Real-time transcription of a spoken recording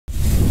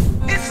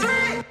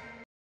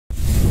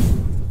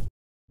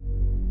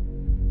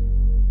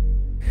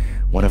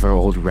One of our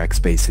old rec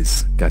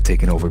spaces got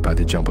taken over by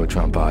the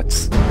Jumbotron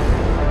bots.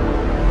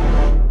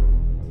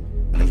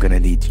 And I'm gonna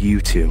need you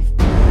to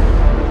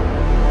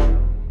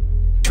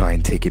try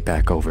and take it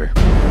back over.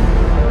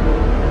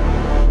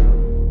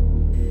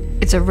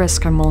 It's a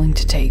risk I'm willing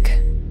to take.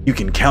 You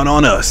can count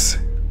on us.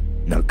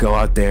 Now go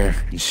out there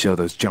and show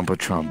those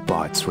Jumbotron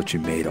bots what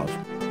you're made of.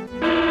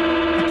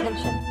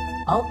 Attention.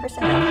 All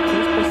personnel,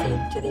 please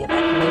proceed to the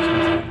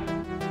evacuation zone.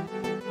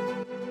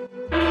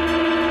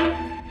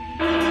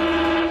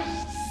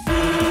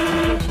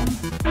 Attention.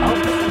 All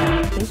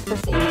personnel, please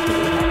proceed to the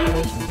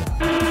evacuation zone.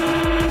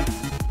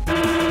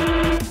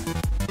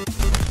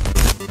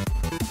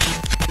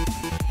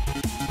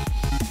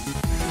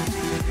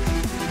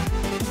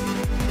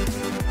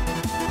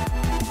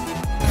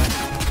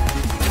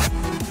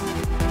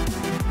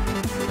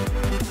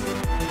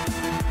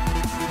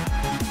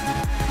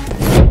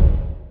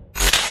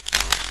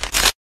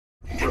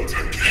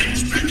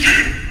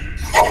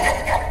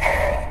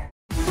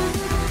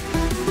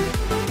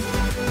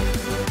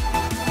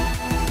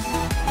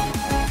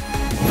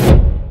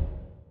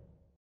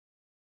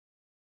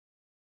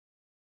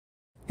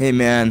 Hey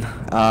man,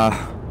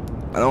 I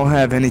don't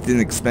have anything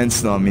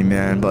expensed on me,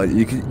 man, but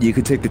you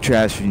could take the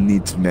trash if you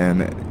need to,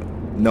 man.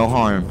 No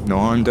harm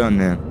done,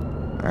 man.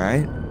 All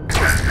right?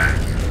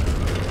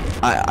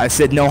 I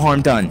said no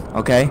harm done,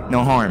 okay?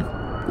 No harm.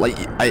 Like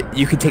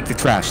you could take the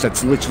trash.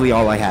 That's literally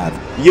all I have.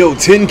 Yo,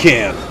 Tin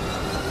Can!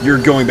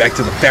 You're going back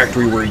to the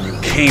factory where you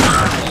came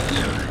from.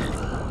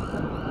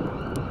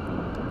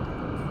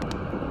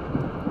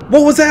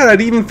 What was that? I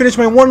didn't even finish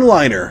my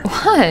one-liner.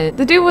 What?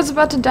 The dude was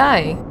about to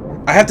die.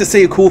 I have to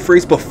say a cool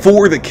phrase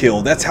before the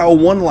kill. That's how a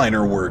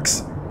one-liner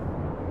works.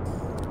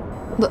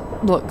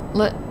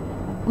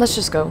 Let's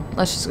just go.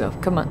 Let's just go.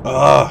 Come on.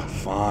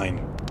 Fine.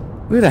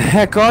 Who the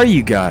heck are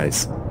you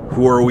guys?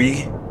 Who are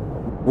we?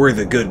 We're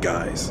the good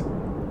guys.